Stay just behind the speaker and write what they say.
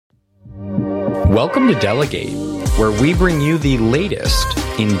Welcome to Delegate, where we bring you the latest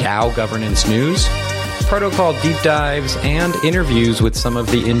in DAO governance news, protocol deep dives, and interviews with some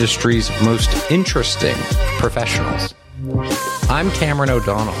of the industry's most interesting professionals. I'm Cameron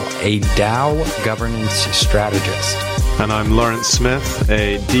O'Donnell, a DAO governance strategist. And I'm Lawrence Smith,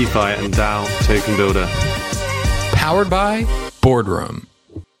 a DeFi and DAO token builder. Powered by Boardroom.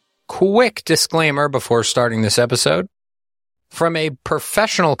 Quick disclaimer before starting this episode. From a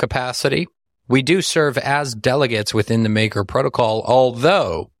professional capacity, we do serve as delegates within the Maker protocol,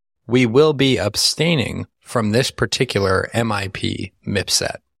 although we will be abstaining from this particular MIP MIP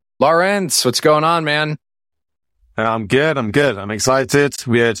set. Lawrence, what's going on, man? I'm good. I'm excited.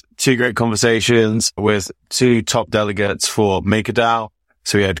 We had two great conversations with two top delegates for MakerDAO.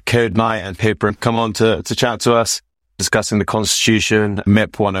 So we had Code Knight and Paper come on to chat to us, discussing the Constitution,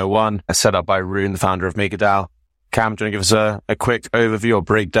 MIP 101, set up by Rune, the founder of MakerDAO. Cam, do you want to give us a quick overview or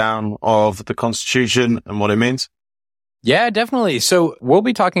breakdown of the Constitution and what it means? Yeah, definitely. So we'll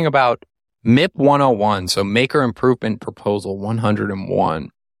be talking about MIP 101, so Maker Improvement Proposal 101.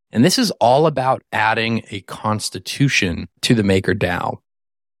 And this is all about adding a constitution to the MakerDAO.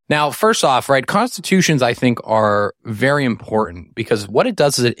 Now, first off, right, constitutions, I think, are very important because what it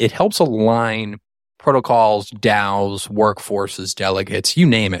does is it helps align protocols, DAOs, workforces, delegates, you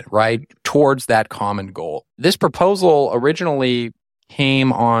name it, right, towards that common goal. This proposal originally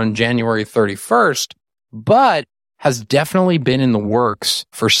came on January 31st, but has definitely been in the works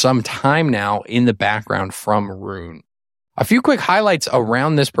for some time now in the background from Rune. A few quick highlights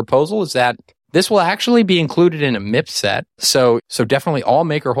around this proposal is that this will actually be included in a MIP set. So definitely all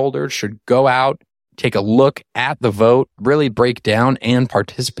Maker holders should go out, take a look at the vote, really break down and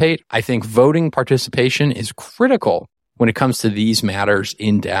participate. I think voting participation is critical when it comes to these matters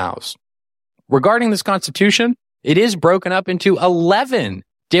in DAOs. Regarding this constitution, it is broken up into 11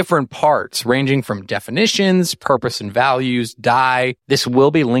 different parts, ranging from definitions, purpose and values, DAI. This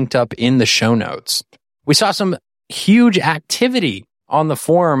will be linked up in the show notes. We saw some huge activity on the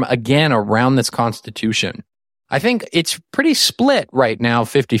forum again around this constitution. I think it's pretty split right now,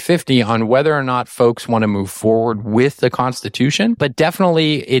 50-50, on whether or not folks want to move forward with the Constitution, but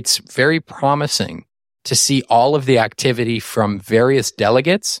definitely it's very promising to see all of the activity from various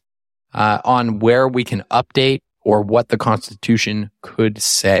delegates on where we can update or what the Constitution could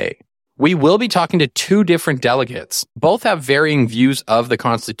say. We will be talking to two different delegates. Both have varying views of the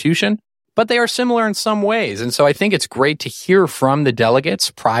Constitution, but they are similar in some ways. And so I think it's great to hear from the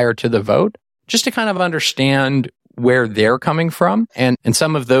delegates prior to the vote, just to kind of understand where they're coming from and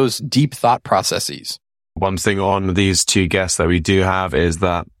some of those deep thought processes. One thing on these two guests that we do have is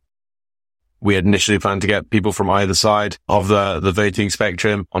that we had initially planned to get people from either side of the voting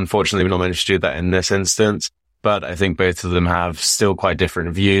spectrum. Unfortunately, we're not managed to do that in this instance, but I think both of them have still quite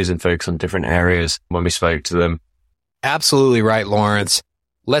different views and focus on different areas when we spoke to them. Absolutely right, Lawrence.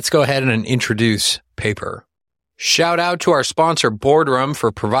 Let's go ahead and introduce Paper. Shout out to our sponsor, Boardroom,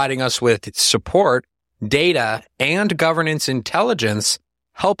 for providing us with support, data, and governance intelligence,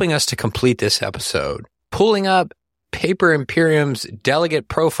 helping us to complete this episode. Pulling up Paper Imperium's delegate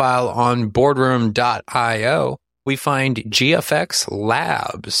profile on boardroom.io, we find GFX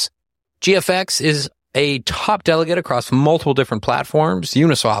Labs. GFX is a top delegate across multiple different platforms,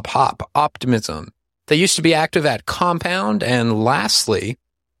 Uniswap, Hop, Optimism. They used to be active at Compound, and lastly,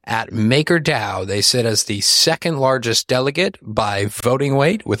 at MakerDAO, they sit as the second largest delegate by voting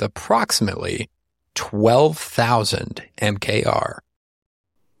weight with approximately 12,000 MKR.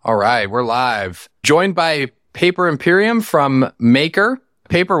 All right, we're live. Joined by Paper Imperium from Maker.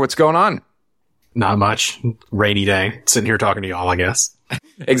 Paper, what's going on? Not much. Rainy day. Sitting here talking to y'all, I guess.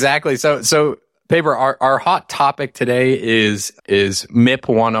 Exactly. So Paper, our hot topic today is MIP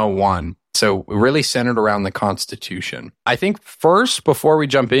 101. So really centered around the Constitution. I think first, before we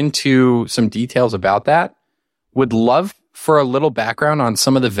jump into some details about that, would love for a little background on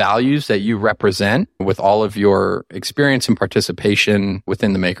some of the values that you represent with all of your experience and participation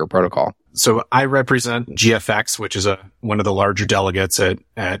within the Maker protocol. So I represent GFX, which is one of the larger delegates at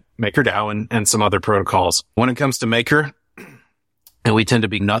MakerDAO and some other protocols. When it comes to Maker, and we tend to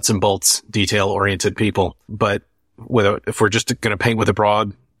be nuts and bolts, detail-oriented people, but if we're just going to paint with a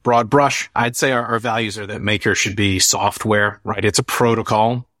broad brush, I'd say our values are that Maker should be software, right? It's a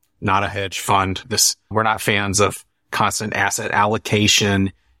protocol, not a hedge fund. We're not fans of constant asset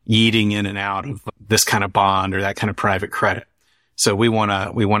allocation, yeeting in and out of this kind of bond or that kind of private credit. So we want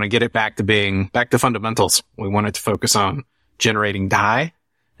to get it back to fundamentals. We want it to focus on generating DAI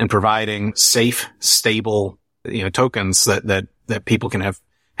and providing safe, stable, tokens that people can have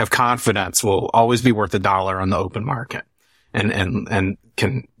confidence will always be worth $1 on the open market and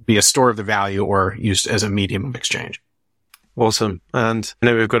can be a store of the value or used as a medium of exchange. Awesome. And I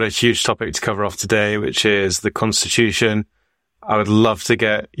know we've got a huge topic to cover off today, which is the Constitution. I would love to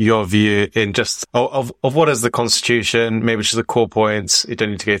get your view in just of what is the Constitution, maybe just the core points. You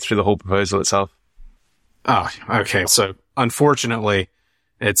don't need to go through the whole proposal itself. Oh, okay. So unfortunately,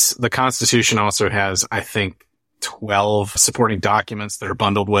 the Constitution also has, I think, 12 supporting documents that are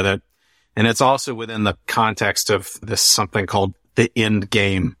bundled with it. And it's also within the context of this something called the end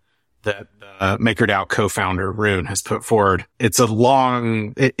game that MakerDAO co-founder Rune has put forward. It's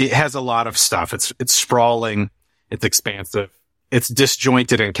it has a lot of stuff. It's sprawling. It's expansive. It's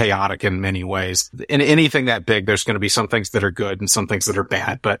disjointed and chaotic in many ways. In anything that big, there's going to be some things that are good and some things that are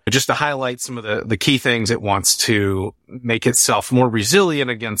bad. But just to highlight some of the key things, it wants to make itself more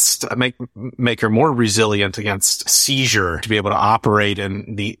resilient Maker more resilient against seizure, to be able to operate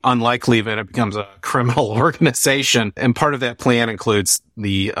in the unlikely event it becomes a criminal organization. And part of that plan includes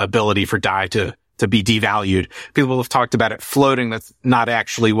the ability for DAI to be devalued. People have talked about it floating. That's not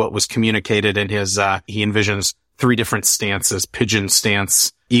actually what was communicated in his, he envisions 3 different stances: pigeon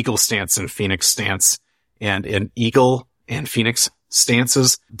stance, eagle stance, and phoenix stance. And in eagle and phoenix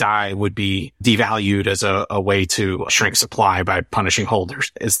stances, DAI would be devalued as a way to shrink supply by punishing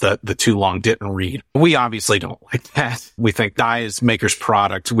holders, is the too long didn't read. We obviously don't like that. We think DAI is Maker's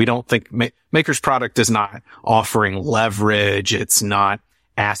product. We don't think Maker's product is not offering leverage. It's not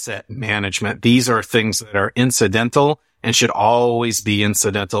asset management. These are things that are incidental and should always be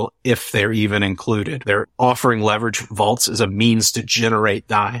incidental if they're even included. They're offering leverage vaults as a means to generate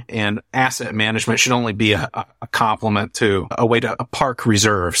DAI, and asset management should only be a complement to a way to park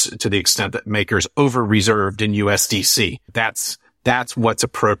reserves to the extent that Maker's over-reserved in USDC. That's what's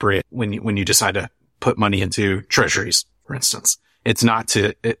appropriate when you decide to put money into treasuries, for instance. It's not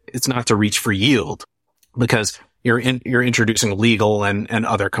to reach for yield, because you're introducing legal and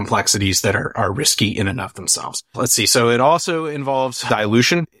other complexities that are risky in and of themselves. Let's see. So it also involves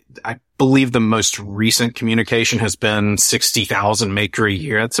dilution. I believe the most recent communication has been 60,000 Maker a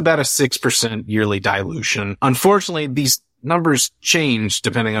year. That's about a 6% yearly dilution. Unfortunately, these numbers change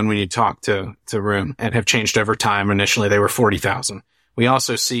depending on when you talk to Rune, and have changed over time. Initially, they were 40,000. We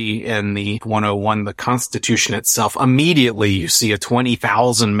also see in the 101, the Constitution itself, immediately you see a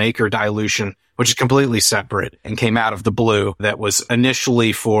 20,000 Maker dilution, which is completely separate and came out of the blue. That was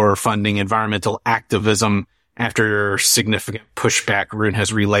initially for funding environmental activism. After significant pushback, Rune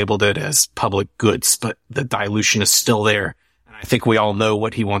has relabeled it as public goods, but the dilution is still there. And I think we all know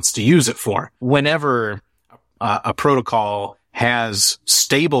what he wants to use it for. Whenever a protocol has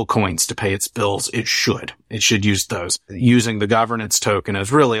stable coins to pay its bills, it should use those. Using the governance token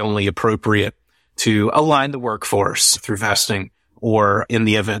is really only appropriate to align the workforce through vesting, or in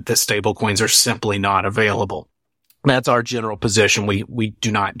the event that stable coins are simply not available. That's our general position. We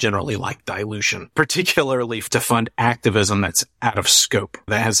do not generally like dilution, particularly to fund activism that's out of scope,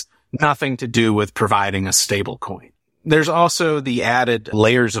 that has nothing to do with providing a stable coin. There's also the added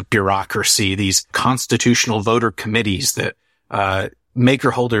layers of bureaucracy, these constitutional voter committees that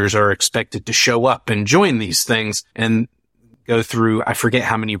Maker holders are expected to show up and join these things and go through, I forget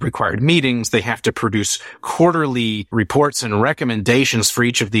how many required meetings. They have to produce quarterly reports and recommendations for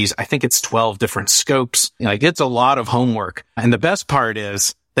each of these. I think it's 12 different scopes. It's a lot of homework. And the best part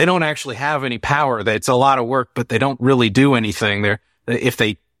is they don't actually have any power. It's a lot of work, but they don't really do anything. If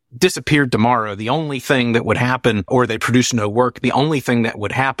they disappeared tomorrow, the only thing that would happen, or they produce no work, the only thing that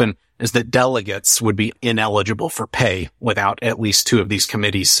would happen is that delegates would be ineligible for pay without at least 2 of these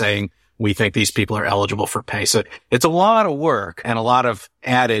committees saying, we think these people are eligible for pay. So it's a lot of work and a lot of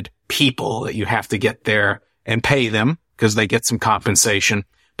added people that you have to get there and pay them, because they get some compensation,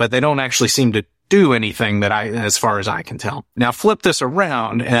 but they don't actually seem to do anything as far as I can tell. Now flip this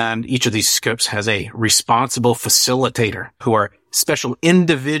around, and each of these scopes has a responsible facilitator, who are special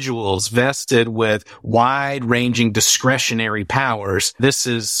individuals vested with wide-ranging discretionary powers. This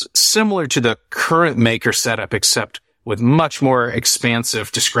is similar to the current Maker setup, except with much more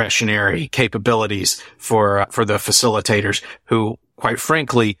expansive discretionary capabilities for the facilitators, who, quite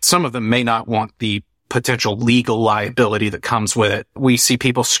frankly, some of them may not want the potential legal liability that comes with it. We see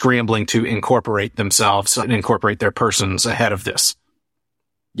people scrambling to incorporate themselves and incorporate their persons ahead of this.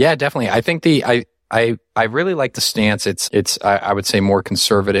 Yeah, definitely. I think I really like the stance. It's I would say more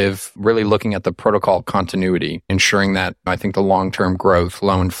conservative, really looking at the protocol continuity, ensuring that I think the long-term growth,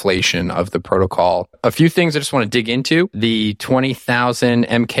 low inflation of the protocol. A few things I just want to dig into. The 20,000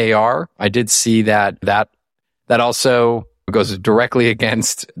 MKR, I did see that also goes directly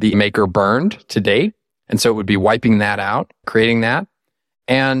against the Maker burned to date. And so it would be wiping that out, creating that.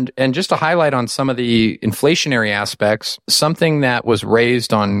 And just to highlight on some of the inflationary aspects, something that was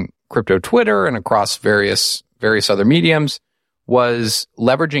raised on crypto Twitter and across various other mediums was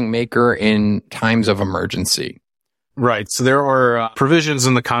leveraging Maker in times of emergency. Right. So there are provisions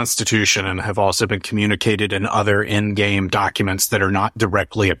in the Constitution and have also been communicated in other in-game documents that are not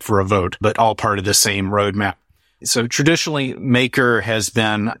directly up for a vote, but all part of the same roadmap. So traditionally, Maker has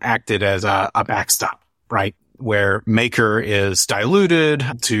been acted as a backstop, right? Where Maker is diluted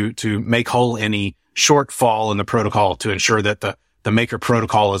to make whole any shortfall in the protocol to ensure that the Maker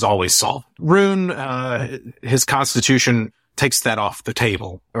protocol is always solved. Rune, his constitution takes that off the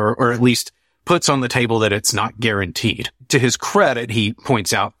table, or at least puts on the table that it's not guaranteed. To his credit, he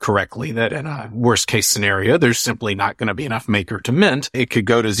points out correctly that in a worst case scenario, there's simply not going to be enough Maker to mint. It could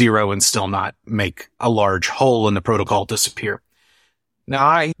go to zero and still not make a large hole in the protocol disappear.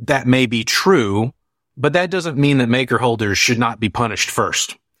 Now, that may be true, but that doesn't mean that Maker holders should not be punished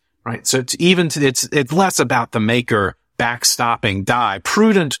first, right? So it's less about the Maker backstopping DAI.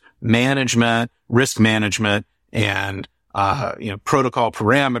 Prudent management, risk management, and protocol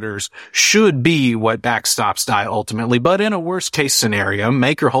parameters should be what backstops DAI ultimately. But in a worst case scenario,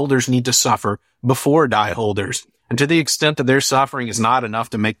 Maker holders need to suffer before DAI holders. And to the extent that their suffering is not enough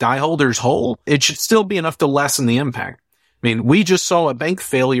to make DAI holders whole, it should still be enough to lessen the impact. I mean, we just saw a bank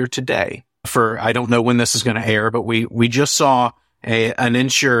failure today I don't know when this is going to air, but we just saw an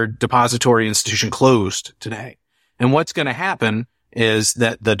insured depository institution closed today. And what's going to happen is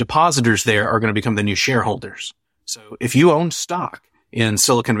that the depositors there are going to become the new shareholders. So if you own stock in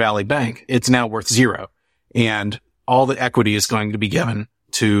Silicon Valley Bank, it's now worth zero. And all the equity is going to be given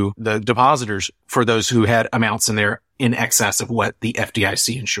to the depositors for those who had amounts in there in excess of what the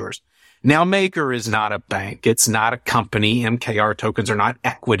FDIC insures. Now, Maker is not a bank. It's not a company. MKR tokens are not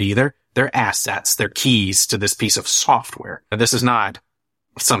equity. They're assets. They're keys to this piece of software. Now, this is not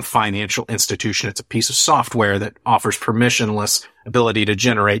some financial institution. It's a piece of software that offers permissionless ability to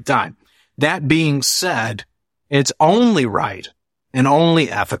generate DAI. That being said, it's only right and only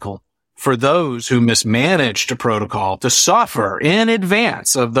ethical for those who mismanaged a protocol to suffer in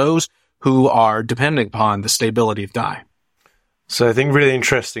advance of those who are depending upon the stability of DAI. So I think really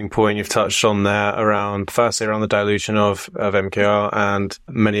interesting point you've touched on there around the dilution of MKR and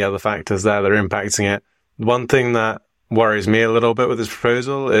many other factors there that are impacting it. One thing that worries me a little bit with this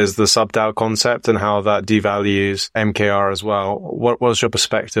proposal is the sub-DAO concept and how that devalues MKR as well. What was your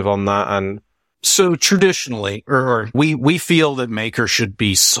perspective on that? And so traditionally, we feel that Maker should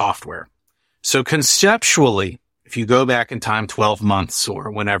be software. So conceptually, if you go back in time 12 months or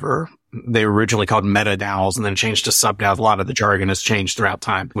whenever, they were originally called MetaDAOs and then changed to sub-DAOs. A lot of the jargon has changed throughout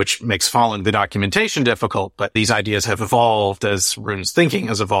time, which makes following the documentation difficult, but these ideas have evolved as Rune's thinking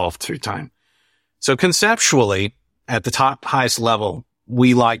has evolved through time. So conceptually, at the highest level,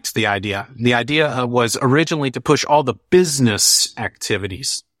 we liked the idea. The idea was originally to push all the business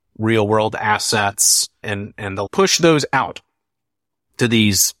activities, real world assets, and they'll push those out to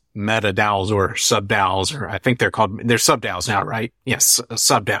these MetaDAOs or sub-DAOs, or I think they're sub-DAOs now, right? Yes,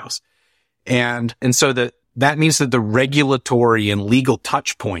 sub-DAOs. And so that means that the regulatory and legal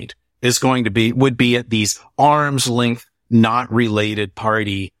touch point would be at these arm's length, not related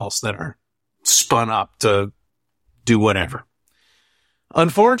parties that are spun up to do whatever.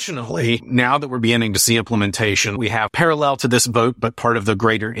 Unfortunately, now that we're beginning to see implementation, we have parallel to this vote, but part of the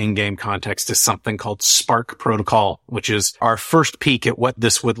greater in-game context is something called Spark Protocol, which is our first peek at what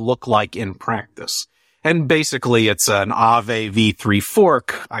this would look like in practice. And basically, it's an Aave v3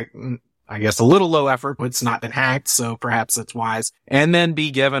 fork. I guess a little low effort, but it's not been hacked, so perhaps it's wise. And then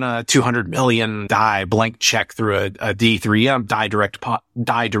be given a 200 million DAI blank check through a D3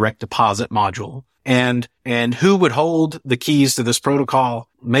 DAI direct deposit module. And who would hold the keys to this protocol?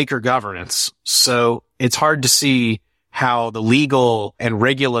 Maker governance. So it's hard to see how the legal and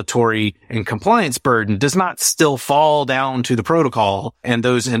regulatory and compliance burden does not still fall down to the protocol and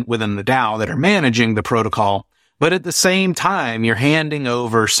those within the DAO that are managing the protocol. But at the same time, you're handing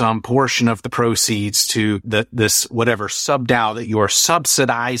over some portion of the proceeds to this whatever sub-DAO that you're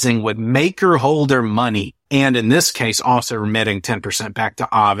subsidizing with Maker holder money. And in this case, also remitting 10% back to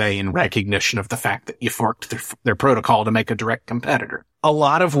Aave in recognition of the fact that you forked their protocol to make a direct competitor. A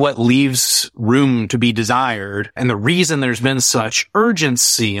lot of what leaves room to be desired, and the reason there's been such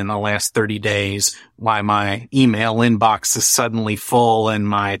urgency in the last 30 days, why my email inbox is suddenly full and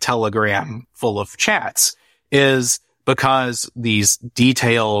my Telegram full of chats, is because these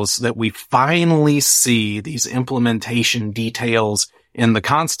details that we finally see, these implementation details in the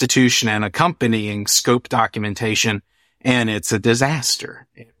Constitution and accompanying scope documentation, and it's a disaster.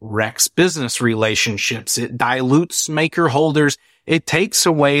 It wrecks business relationships. It dilutes Maker holders It takes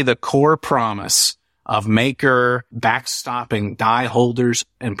away the core promise of Maker backstopping die holders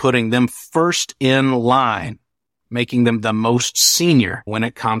and putting them first in line, making them the most senior when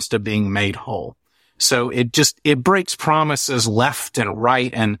it comes to being made whole. So it breaks promises left and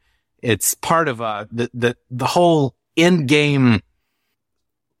right, and it's part of the whole end game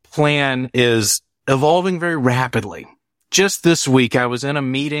plan is evolving very rapidly. Just this week, I was in a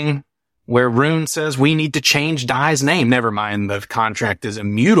meeting where Rune says we need to change Dai's name. Never mind, the contract is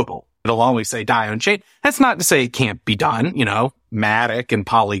immutable. It'll always say Dai on chain. That's not to say it can't be done. Matic and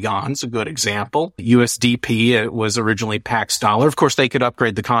Polygon's a good example. USDP, it was originally Pax Dollar. Of course, they could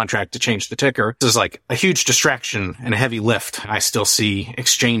upgrade the contract to change the ticker. This is like a huge distraction and a heavy lift. I still see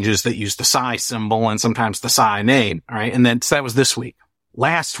exchanges that use the Psi symbol and sometimes the Psi name. All right. And then so that was this week.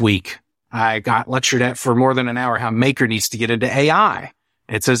 Last week, I got lectured at for more than an hour how Maker needs to get into AI.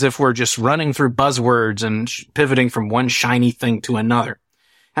 It's as if we're just running through buzzwords and pivoting from one shiny thing to another.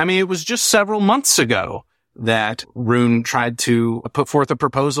 I mean, it was just several months ago that Rune tried to put forth a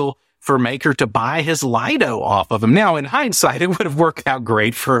proposal for Maker to buy his Lido off of him. Now, in hindsight, it would have worked out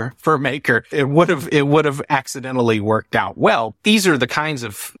great for Maker. It would have accidentally worked out well. These are the kinds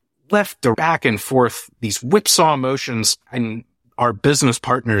of left or back and forth, these whipsaw motions, and our business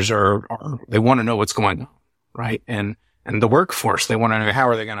partners they want to know what's going on, right? And the workforce, they want to know how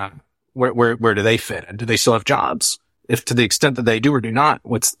are they going to, where do they fit? And do they still have jobs? If to the extent that they do or do not,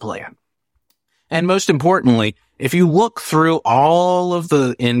 what's the plan? And most importantly, if you look through all of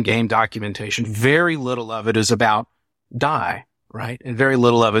the in-game documentation, very little of it is about Dai, right? And very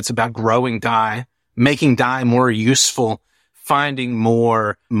little of it's about growing Dai, making Dai more useful, finding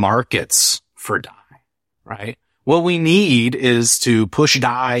more markets for Dai, right? What we need is to push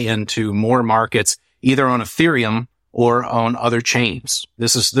Dai into more markets, either on Ethereum or on other chains.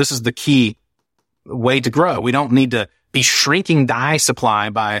 This is the key way to grow. We don't need to be shrinking Dai supply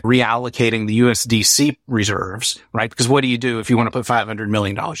by reallocating the USDC reserves, right? Because what do you do if you want to put $500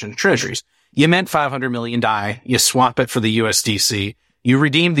 million into treasuries? You meant 500 million Dai, you swap it for the USDC, you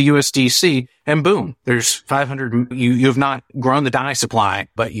redeem the USDC, and boom, there's 500. You have not grown the Dai supply,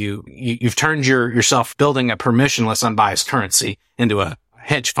 but you've turned yourself building a permissionless, unbiased currency into a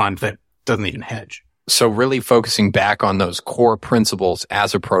hedge fund that doesn't even hedge. So really focusing back on those core principles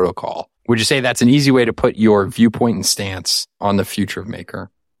as a protocol. Would you say that's an easy way to put your viewpoint and stance on the future of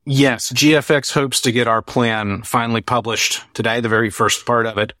Maker? Yes. GFX hopes to get our plan finally published today, the very first part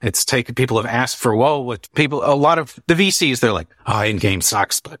of it. People have asked for, a lot of the VCs, they're like, in-game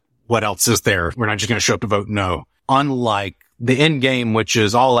sucks, but what else is there? We're not just going to show up to vote no. Unlike the in-game, which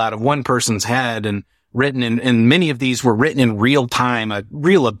is all out of one person's head and written in, and many of these were written in real time, a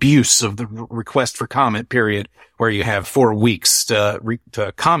real abuse of the request for comment period, where you have 4 weeks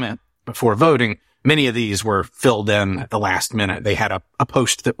to comment before voting. Many of these were filled in at the last minute. They had a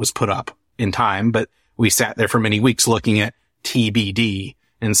post that was put up in time, but we sat there for many weeks looking at TBD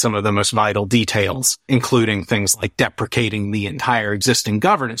and some of the most vital details, including things like deprecating the entire existing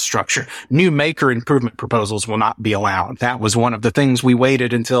governance structure. New Maker improvement proposals will not be allowed. That was one of the things we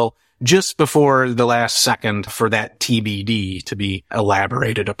waited until just before the last second for that TBD to be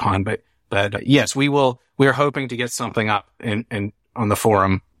elaborated upon. But yes, we are hoping to get something up in on the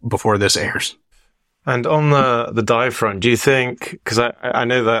forum before this airs. And on the Dai front, do you think, because I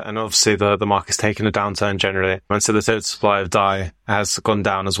know that, and obviously the market's taken a downturn generally, and so the total supply of Dai has gone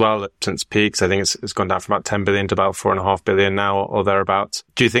down as well since peaks. I think it's gone down from about 10 billion to about 4.5 billion now or thereabouts.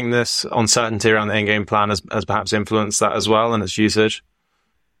 Do you think this uncertainty around the in-game plan has perhaps influenced that as well and its usage?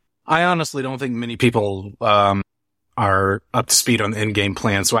 I honestly don't think many people are up to speed on the in-game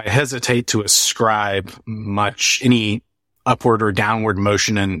plan, so I hesitate to ascribe any upward or downward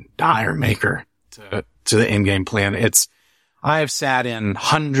motion in Dai or Maker to the in-game plan. I have sat in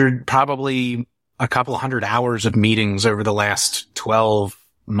probably a couple hundred hours of meetings over the last 12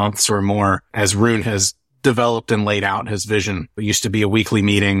 months or more as Rune has developed and laid out his vision. It used to be a weekly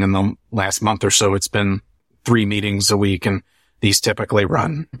meeting, and the last month or so it's been 3 meetings a week, and these typically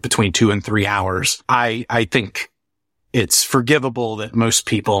run between 2 and 3 hours. I think it's forgivable that most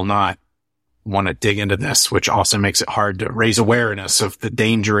people not want to dig into this, which also makes it hard to raise awareness of the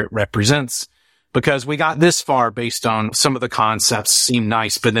danger it represents, because we got this far based on some of the concepts seem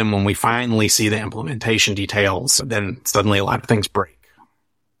nice, but then when we finally see the implementation details, then suddenly a lot of things break.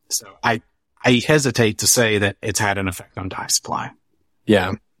 So I hesitate to say that it's had an effect on Dai supply.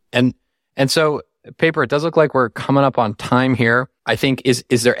 Yeah. And so, Paper, it does look like we're coming up on time here. I think, is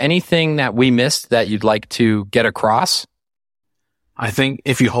there anything that we missed that you'd like to get across? I think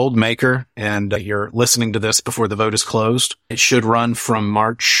if you hold Maker and you're listening to this before the vote is closed, it should run from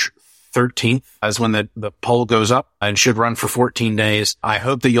March 13th is when the poll goes up and should run for 14 days. I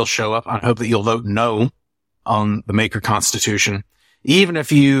hope that you'll show up. I hope that you'll vote no on the Maker Constitution. Even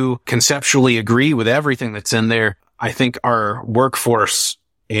if you conceptually agree with everything that's in there, I think our workforce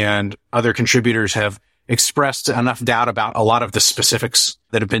and other contributors have expressed enough doubt about a lot of the specifics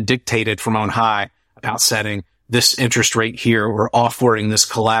that have been dictated from on high about setting this interest rate here or offering this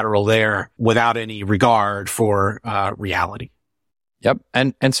collateral there without any regard for reality. Yep.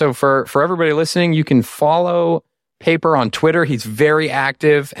 And so for everybody listening, you can follow Paper on Twitter. He's very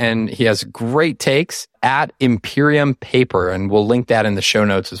active and he has great takes at Imperium Paper. And we'll link that in the show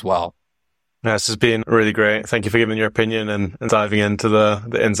notes as well. Yeah, this has been really great. Thank you for giving your opinion and diving into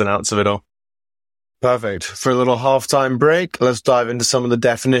the ins and outs of it all. Perfect. For a little halftime break, let's dive into some of the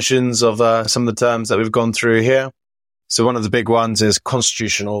definitions of some of the terms that we've gone through here. So one of the big ones is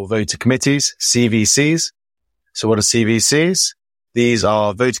constitutional voter committees, CVCs. So what are CVCs? These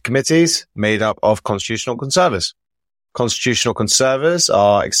are voter committees made up of constitutional conservers. Constitutional conservers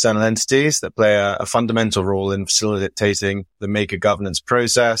are external entities that play a fundamental role in facilitating the Maker governance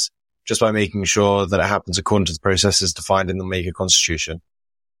process, just by making sure that it happens according to the processes defined in the Maker Constitution.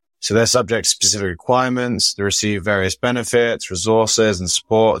 So they're subject to specific requirements, they receive various benefits, resources, and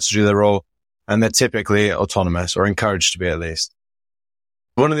support to do their role, and they're typically autonomous, or encouraged to be at least.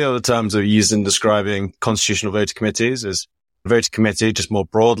 One of the other terms that are used in describing constitutional voter committees is voter committee, just more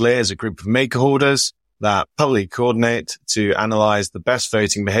broadly, is a group of maker holders that publicly coordinate to analyze the best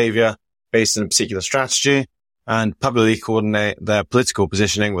voting behavior based on a particular strategy, and publicly coordinate their political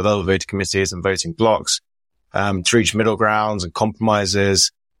positioning with other voter committees and voting blocks to reach middle grounds and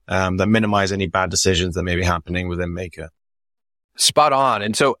compromises that minimize any bad decisions that may be happening within Maker. Spot on.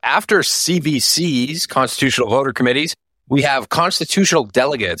 And so after CVCs, constitutional voter committees, we have constitutional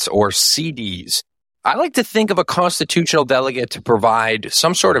delegates or CDs. I like to think of a constitutional delegate to provide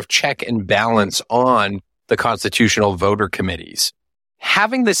some sort of check and balance on the constitutional voter committees.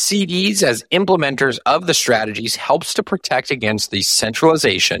 Having the CDs as implementers of the strategies helps to protect against the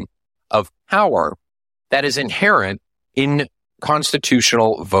centralization of power that is inherent in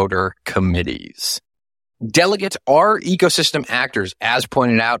constitutional voter committees. Delegates are ecosystem actors, as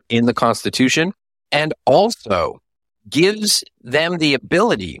pointed out in the Constitution, and also gives them the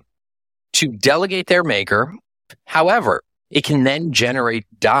ability to delegate their maker. However, it can then generate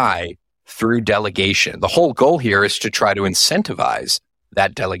DAI through delegation. The whole goal here is to try to incentivize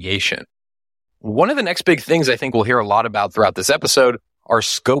that delegation. One of the next big things I think we'll hear a lot about throughout this episode are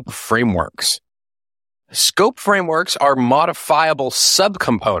scope frameworks. Scope frameworks are modifiable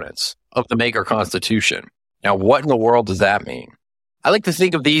subcomponents of the Maker Constitution. Now, what in the world does that mean? I like to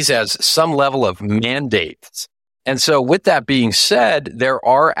think of these as some level of mandates. And so with that being said, there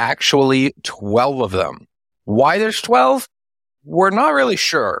are actually 12 of them. Why there's 12? We're not really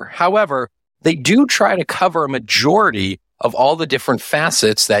sure. However, they do try to cover a majority of all the different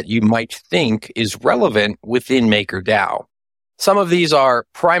facets that you might think is relevant within MakerDAO. Some of these are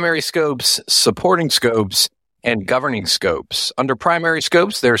primary scopes, supporting scopes, and governing scopes. Under primary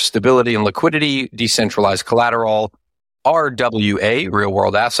scopes, there's stability and liquidity, decentralized collateral, RWA, real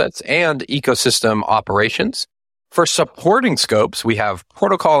world assets, and ecosystem operations. For supporting scopes, we have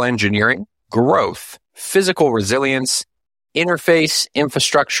protocol engineering, growth, physical resilience, interface,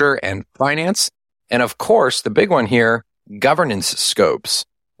 infrastructure, and finance. And of course, the big one here, governance scopes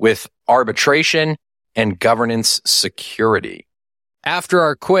with arbitration and governance security. After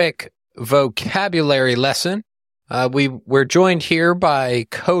our quick vocabulary lesson, we're joined here by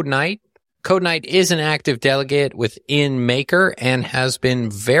Code Knight. Code Knight is an active delegate within Maker and has been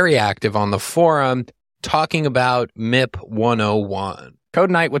very active on the forum talking about MIP 101.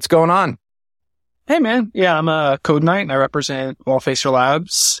 Code Knight, what's going on? Hey, man. Yeah, I'm a Code Knight, and I represent Wallfacer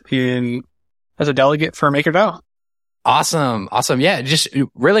Labs as a delegate for MakerDAO. Awesome. Yeah, just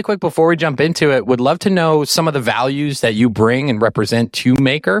really quick before we jump into it, would love to know some of the values that you bring and represent to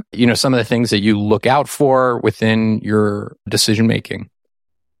Maker. You know, some of the things that you look out for within your decision making.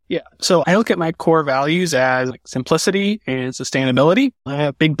 Yeah. So I look at my core values as simplicity and sustainability. I'm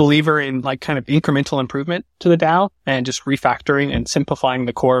a big believer in kind of incremental improvement to the DAO and just refactoring and simplifying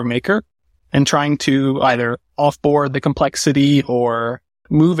the core of Maker and trying to either offboard the complexity or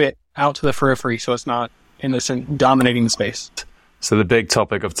move it out to the periphery so it's not dominating the space. So the big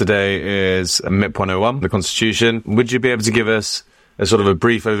topic of today is MIP 101, the Constitution. Would you be able to give us a sort of a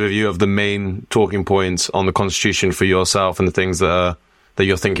brief overview of the main talking points on the Constitution for yourself and the things that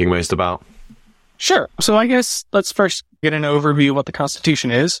you're thinking most about? Sure. So I guess let's first get an overview of what the Constitution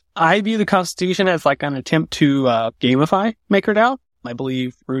is. I view the Constitution as an attempt to gamify MakerDAO. I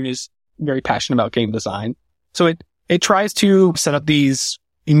believe Rune is very passionate about game design. So it tries to set up these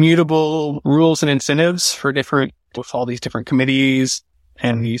immutable rules and incentives for with all these different committees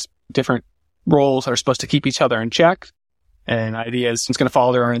and these different roles are supposed to keep each other in check. And idea is it's going to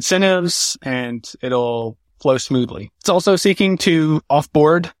follow their own incentives and it'll flow smoothly. It's also seeking to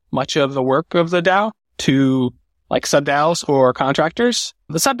offboard much of the work of the DAO to like sub-DAOs or contractors.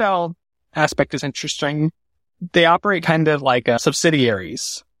 The sub-DAO aspect is interesting. They operate kind of like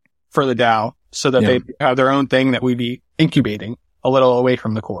subsidiaries for the DAO so that they have their own thing that we'd be incubating a little away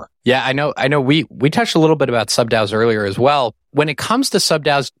from the core. Yeah, I know. We touched a little bit about sub-DAOs earlier as well. When it comes to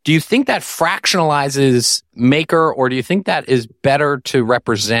sub-DAOs, do you think that fractionalizes Maker, or do you think that is better to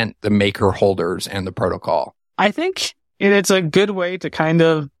represent the Maker holders and the protocol? I think it's a good way to kind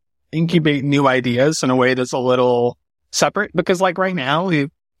of incubate new ideas in a way that's a little separate, because like right now,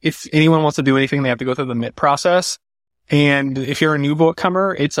 if anyone wants to do anything, they have to go through the MIT process. And if you're a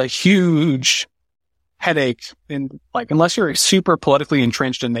newcomer, it's a huge headache. And like, unless you're super politically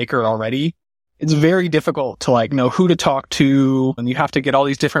entrenched in Maker already, it's very difficult to like know who to talk to, and you have to get all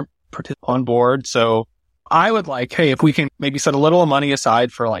these different participants on board. So I would like, hey, if we can maybe set a little money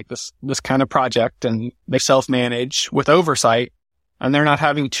aside for like this kind of project and they self-manage with oversight, and they're not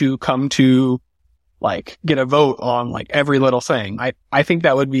having to come to like get a vote on like every little thing. I think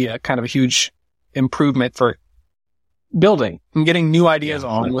that would be a kind of a huge improvement for building and getting new ideas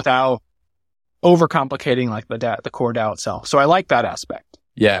on without overcomplicating like the core DAO itself. So I like that aspect.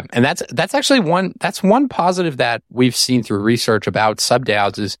 Yeah. And that's actually one positive that we've seen through research about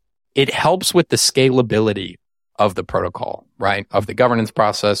sub-DAOs is it helps with the scalability of the protocol, right? Of the governance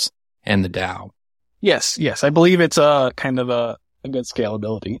process and the DAO. Yes. I believe it's a kind of a good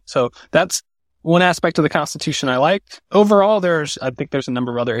scalability. So that's one aspect of the Constitution I like. Overall, I think there's a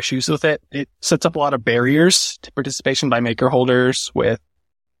number of other issues with it. It sets up a lot of barriers to participation by Maker holders with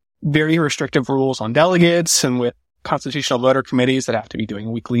very restrictive rules on delegates and with constitutional voter committees that have to be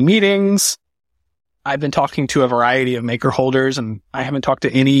doing weekly meetings. I've been talking to a variety of Maker holders, and I haven't talked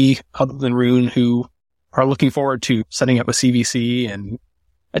to any other than Rune who are looking forward to setting up a CVC and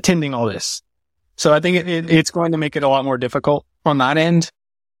attending all this. So I think it's going to make it a lot more difficult on that end.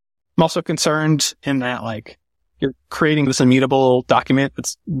 I'm also concerned in that, like, you're creating this immutable document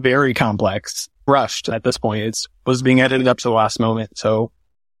that's very complex, rushed at this point. It was being edited up to the last moment. So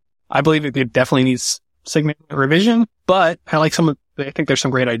I believe it definitely needs significant revision, but I think there's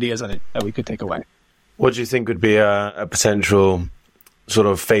some great ideas in it that we could take away. What do you think would be a potential sort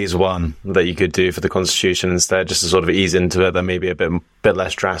of phase one that you could do for the Constitution instead, just to sort of ease into it, that maybe a bit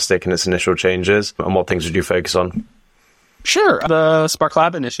less drastic in its initial changes? And what things would you focus on? Sure. The Spark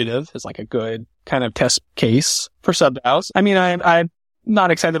Lab initiative is like a good kind of test case for sub-DAOs. I mean, I'm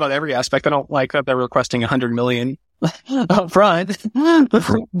not excited about every aspect. I don't like that they're requesting 100 million up front.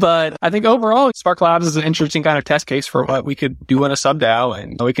 But I think overall, Spark Labs is an interesting kind of test case for what we could do in a sub-DAO,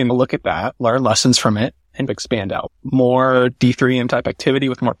 and we can look at that, learn lessons from it, and expand out. More D3M type activity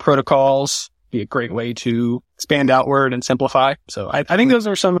with more protocols be a great way to expand outward and simplify. So I think those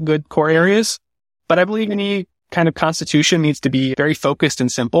are some good core areas, but I believe any kind of constitution needs to be very focused and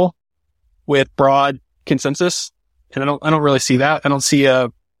simple with broad consensus. And I don't really see that. I don't see a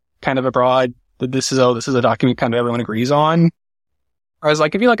kind of a broad that this is a document kind of everyone agrees on. Whereas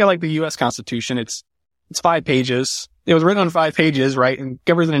like if you look at like the US Constitution, it's 5 pages. It was written on 5 pages, right? And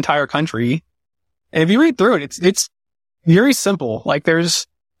covers an entire country. And if you read through it, it's very simple. Like there's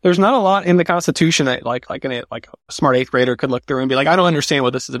not a lot in the Constitution that like a smart 8th grader could look through and be like, I don't understand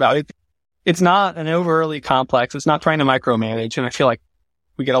what this is about. It's not an overly complex. It's not trying to micromanage. And I feel like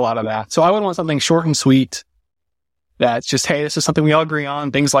we get a lot of that. So I would want something short and sweet that's just, hey, this is something we all agree on.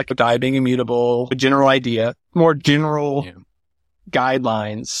 Things like the DAO being immutable, a general idea, more general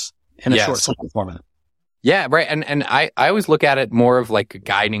guidelines in a short, simple format. Yeah, right. And I always look at it more of like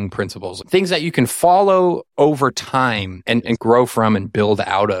guiding principles, things that you can follow over time and grow from and build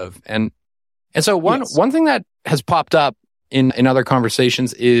out of. And so one thing that has popped up in other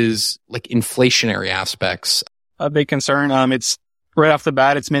conversations is like inflationary aspects. A big concern. It's right off the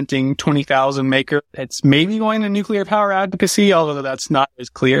bat, it's minting 20,000 Maker. It's maybe going to nuclear power advocacy, although that's not as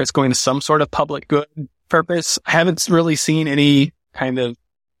clear. It's going to some sort of public good purpose. I haven't really seen any kind of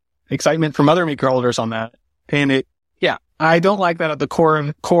excitement from other Maker holders on that. And I don't like that at the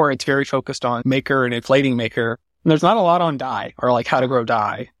core. It's very focused on Maker and inflating Maker. And there's not a lot on DAI or like how to grow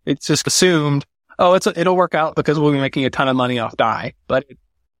DAI. It's just assumed, it'll work out because we'll be making a ton of money off DAI, but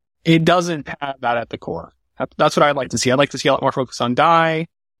it doesn't have that at the core. That's what I'd like to see. I'd like to see a lot more focus on DAI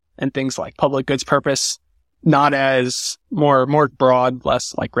and things like public goods purpose, not as more broad,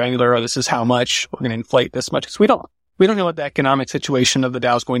 less like granular, this is how much we're going to inflate this much. Because we don't know what the economic situation of the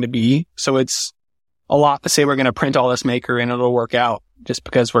DAO is going to be. So it's a lot to say we're going to print all this Maker and it'll work out. just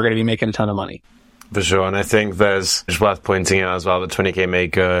because we're going to be making a ton of money. For sure. And I think there's just worth pointing out as well that 20K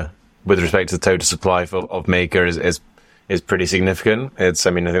Maker, with respect to the total supply of Maker, is pretty significant. I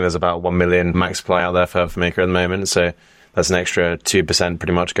think there's about 1 million max supply out there for Maker at the moment. So that's an extra 2%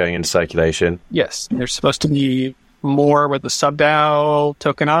 pretty much going into circulation. Yes. There's supposed to be more with the sub-DAO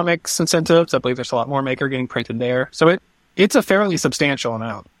tokenomics incentives. I believe there's a lot more Maker getting printed there. So it's a fairly substantial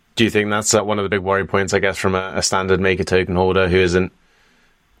amount. Do you think that's one of the big worry points, I guess, from a standard Maker token holder who isn't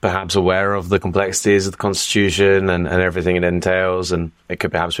perhaps aware of the complexities of the constitution and everything it entails, and it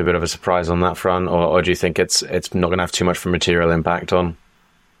could perhaps be a bit of a surprise on that front, or do you think it's not going to have too much of a material impact on?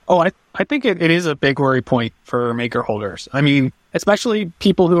 Oh, I think it is a big worry point for Maker holders. I mean, especially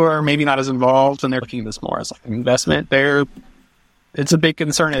people who are maybe not as involved and they're looking at this more as like an investment. It's a big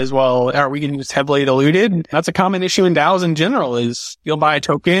concern as well. Are we getting just heavily diluted? That's a common issue in DAOs in general, is you'll buy a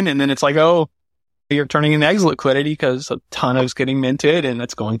token and then it's like, oh, you're turning into exit liquidity because a ton of it's getting minted and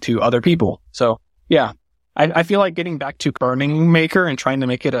it's going to other people. So yeah, I feel like getting back to burning Maker and trying to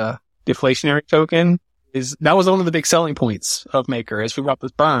make it a deflationary token that was one of the big selling points of Maker as we brought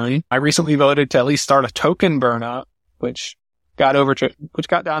this burn. I recently voted to at least start a token burn up, which got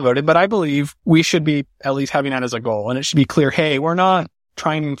downvoted, but I believe we should be at least having that as a goal. And it should be clear, hey, we're not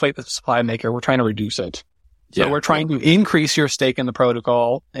trying to inflate the supply of Maker. We're trying to reduce it. So we're trying to increase your stake in the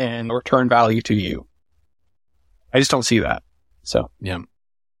protocol and return value to you. I just don't see that. So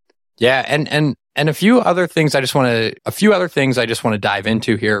yeah, and a few other things I just want to dive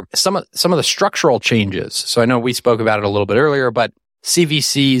into here. Some of the structural changes. So I know we spoke about it a little bit earlier, but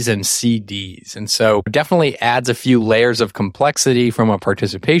CVCs and CDs. And so definitely adds a few layers of complexity from a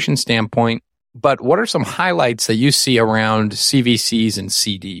participation standpoint. But what are some highlights that you see around CVCs and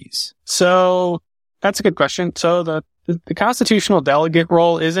CDs? So that's a good question. So the constitutional delegate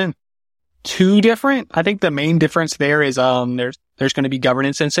role isn't too different. I think the main difference there is there's going to be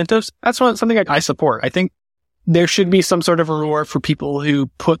governance incentives. That's something I support. I think there should be some sort of a reward for people who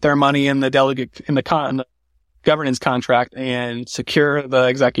put their money in the delegate in the governance contract and secure the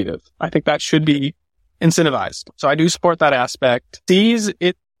executive. I think that should be incentivized. So I do support that aspect. These,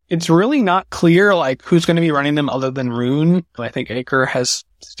 it's really not clear like who's going to be running them other than Rune. I think Acre has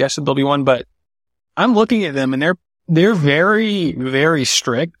suggested there'll be one, but I'm looking at them and they're very, very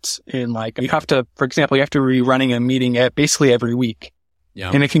strict in like, for example, you have to be running a meeting basically every week.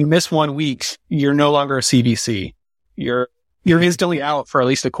 Yeah. And if you miss 1 week, you're no longer a CVC. You're instantly out for at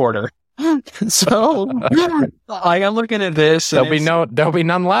least a quarter. So I'm looking at this. There'll be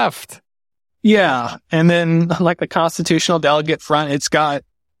none left. Yeah. And then like the constitutional delegate front, it's got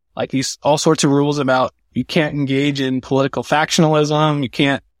like these all sorts of rules about you can't engage in political factionalism. You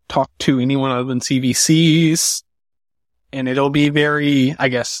can't talk to anyone other than CVCs. And it'll be very, I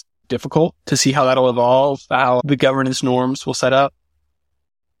guess, difficult to see how that'll evolve, how the governance norms will set up.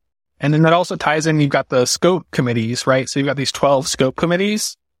 And then that also ties in, you've got the scope committees, right? So you've got these 12 scope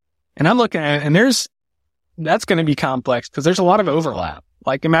committees. And I'm looking at it, and that's going to be complex because there's a lot of overlap.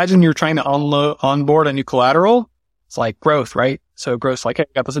 Like imagine you're trying to onboard a new collateral. It's like growth, right? So growth's like, hey,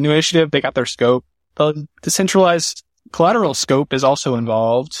 got this new initiative. They got their scope. The decentralized collateral scope is also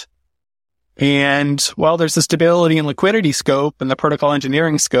involved. And well, there's the stability and liquidity scope and the protocol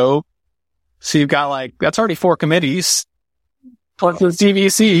engineering scope. So you've got that's already 4 committees plus the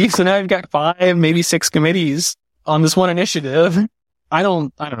CVC. So now you've got 5, maybe 6 committees on this one initiative. I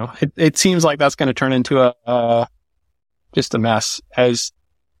don't know. It seems like that's going to turn into just a mess as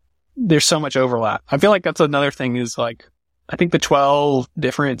there's so much overlap. I feel like that's another thing is like, I think the 12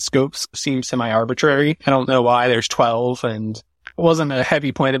 different scopes seem semi-arbitrary. I don't know why there's 12 and it wasn't a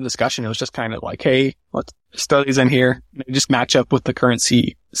heavy point of discussion. It was just kind of like, hey, let's throw these in here. They just match up with the current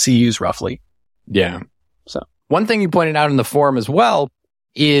CUs roughly. Yeah. So one thing you pointed out in the forum as well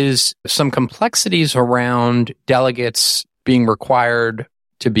is some complexities around delegates being required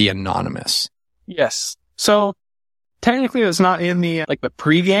to be anonymous. Yes. So technically it's not in the the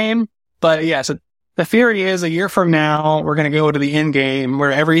pregame, but yeah, so the theory is a year from now, we're going to go to the end game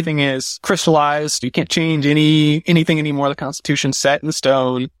where everything is crystallized. You can't change anything anymore. The Constitution's set in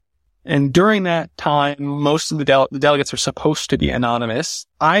stone. And during that time, most of the delegates are supposed to be anonymous.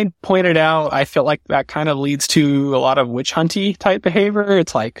 I pointed out, I felt like that kind of leads to a lot of witch hunty type behavior.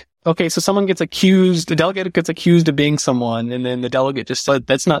 It's like, okay, so someone gets accused, the delegate gets accused of being someone, and then the delegate just said,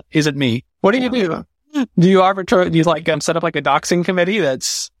 isn't me. What do you do? Do you set up like a doxing committee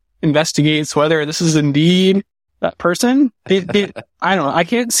that's investigates whether this is indeed that person? I don't know. I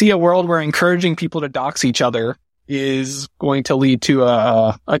can't see a world where encouraging people to dox each other is going to lead to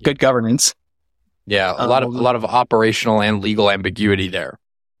a good governance. Yeah, a lot of operational and legal ambiguity there.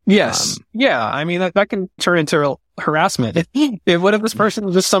 Yes. Yeah. I mean, that can turn into harassment. What if this person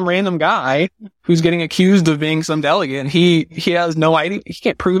is just some random guy who's getting accused of being some delegate and he has no idea, he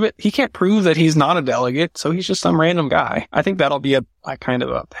can't prove it. He can't prove that he's not a delegate. So he's just some random guy. I think that'll be a kind of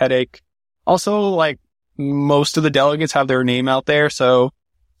a headache. Also, like, most of the delegates have their name out there. So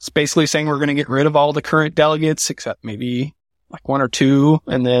it's basically saying we're going to get rid of all the current delegates except maybe like one or two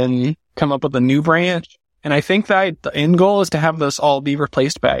and then come up with a new branch. And I think that the end goal is to have this all be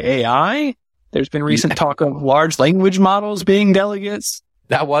replaced by AI. There's been recent talk of large language models being delegates.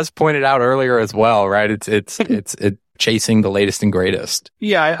 That was pointed out earlier as well, right? It's chasing the latest and greatest.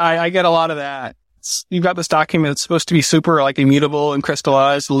 Yeah, I get a lot of that. You've got this document that's supposed to be super like immutable and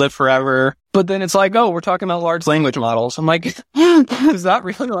crystallized, live forever. But then it's like, oh, we're talking about large language models. I'm like, is that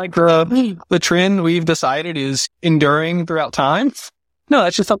really like the trend we've decided is enduring throughout time? No,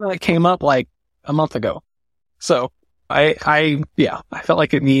 that's just something that came up like a month ago. So I felt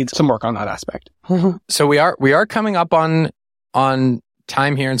like it needs some work on that aspect. So we are coming up on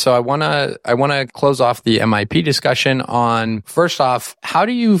time here, and so I wanna close off the MIP discussion on, first off, how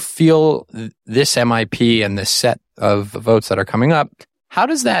do you feel this MIP and this set of votes that are coming up, how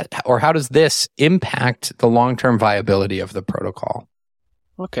does this impact the long-term viability of the protocol?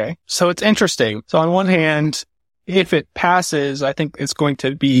 Okay, so it's interesting. So on one hand, if it passes, I think we're going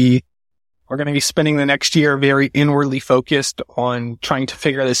to be spending the next year very inwardly focused on trying to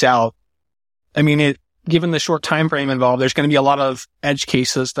figure this out. I mean, given the short time frame involved, there's going to be a lot of edge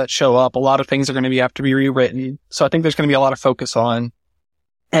cases that show up. A lot of things are going to have to be rewritten. So I think there's going to be a lot of focus on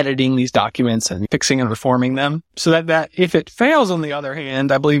editing these documents and fixing and reforming them. So that if it fails, on the other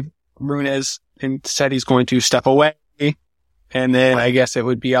hand, I believe Runez said he's going to step away. And then I guess it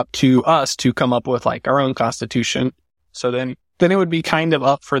would be up to us to come up with like our own constitution. So then it would be kind of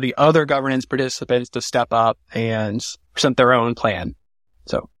up for the other governance participants to step up and present their own plan.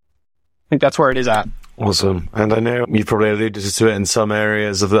 So I think that's where it is at. Awesome. And I know you probably alluded to it in some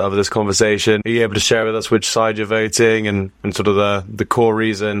areas of this conversation. Are you able to share with us which side you're voting and sort of the core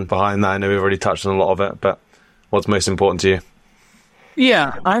reason behind that? I know we've already touched on a lot of it, but what's most important to you?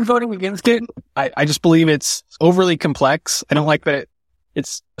 Yeah, I'm voting against it. I just believe it's overly complex. I don't like that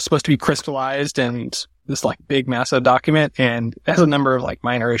it's supposed to be crystallized and this like big massive document, and it has a number of like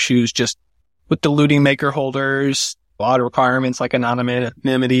minor issues just with diluting maker holders, a lot of requirements like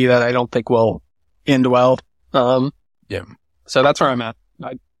anonymity that I don't think will end well. Yeah. So that's where I'm at.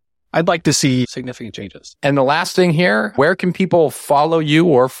 I'd like to see significant changes. And the last thing here, where can people follow you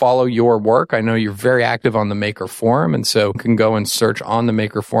or follow your work? I know you're very active on the Maker Forum, and so you can go and search on the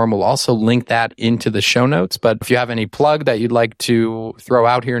Maker Forum. We'll also link that into the show notes. But if you have any plug that you'd like to throw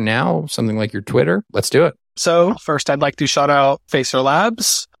out here now, something like your Twitter, let's do it. So first, I'd like to shout out Facer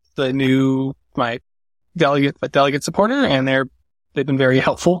Labs, my delegate supporter, and they've been very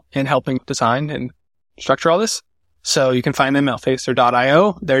helpful in helping design and structure all this. So you can find them at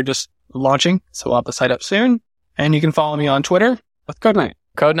facer.io. They're just launching, so we'll have the site up soon. And you can follow me on Twitter with CodeKnight.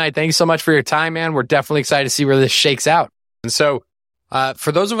 CodeKnight, thank you so much for your time, man. We're definitely excited to see where this shakes out. And so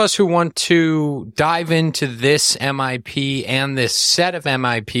for those of us who want to dive into this MIP and this set of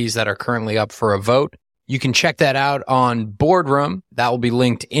MIPs that are currently up for a vote, you can check that out on Boardroom. That will be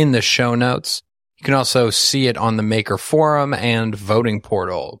linked in the show notes. You can also see it on the Maker Forum and voting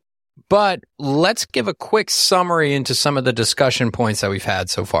portal. But let's give a quick summary into some of the discussion points that we've had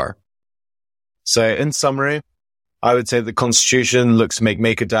so far. So in summary, I would say the Constitution looks to make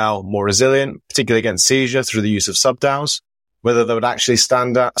MakerDAO more resilient, particularly against seizure through the use of sub-DAOs. Whether they would actually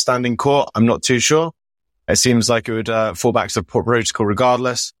stand in court, I'm not too sure. It seems like it would fall back to the protocol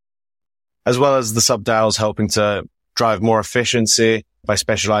regardless, as well as the sub-DAOs helping to drive more efficiency by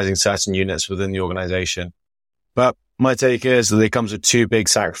specializing certain units within the organization. But my take is that it comes with two big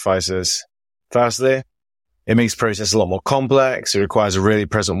sacrifices. Firstly, it makes the process a lot more complex. It requires a really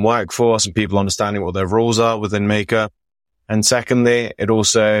present workforce and people understanding what their roles are within Maker. And secondly, it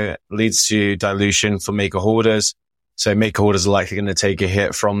also leads to dilution for Maker holders. So Maker holders are likely going to take a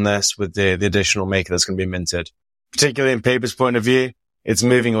hit from this with the additional Maker that's going to be minted. Particularly in Paper's point of view, it's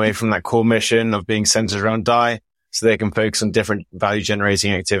moving away from that core mission of being centered around DAI so they can focus on different value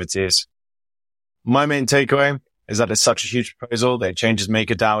generating activities. My main takeaway is that it's such a huge proposal that it changes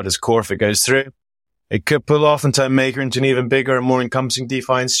MakerDAO at its core if it goes through. It could pull off and turn Maker into an even bigger and more encompassing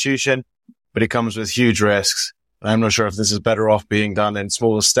DeFi institution, but it comes with huge risks. And I'm not sure if this is better off being done in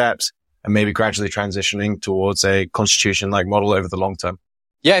smaller steps and maybe gradually transitioning towards a constitution-like model over the long term.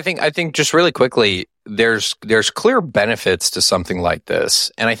 Yeah, I think just really quickly, there's clear benefits to something like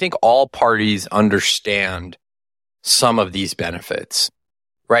this. And I think all parties understand some of these benefits.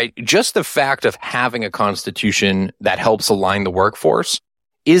 Right? Just the fact of having a constitution that helps align the workforce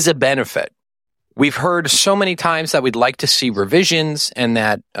is a benefit. We've heard so many times that we'd like to see revisions and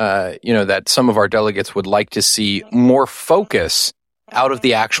that, that some of our delegates would like to see more focus out of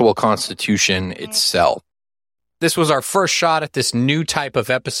the actual Constitution itself. This was our first shot at this new type of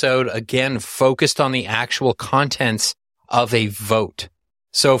episode, again, focused on the actual contents of a vote.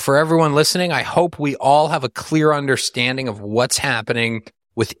 So for everyone listening, I hope we all have a clear understanding of what's happening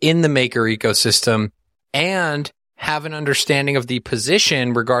within the Maker ecosystem and have an understanding of the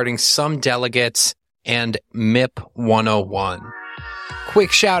position regarding some delegates and MIP 101.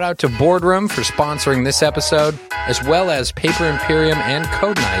 Quick shout out to Boardroom for sponsoring this episode, as well as Paper Imperium and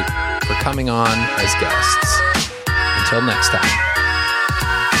Code Night for coming on as guests. Until next time.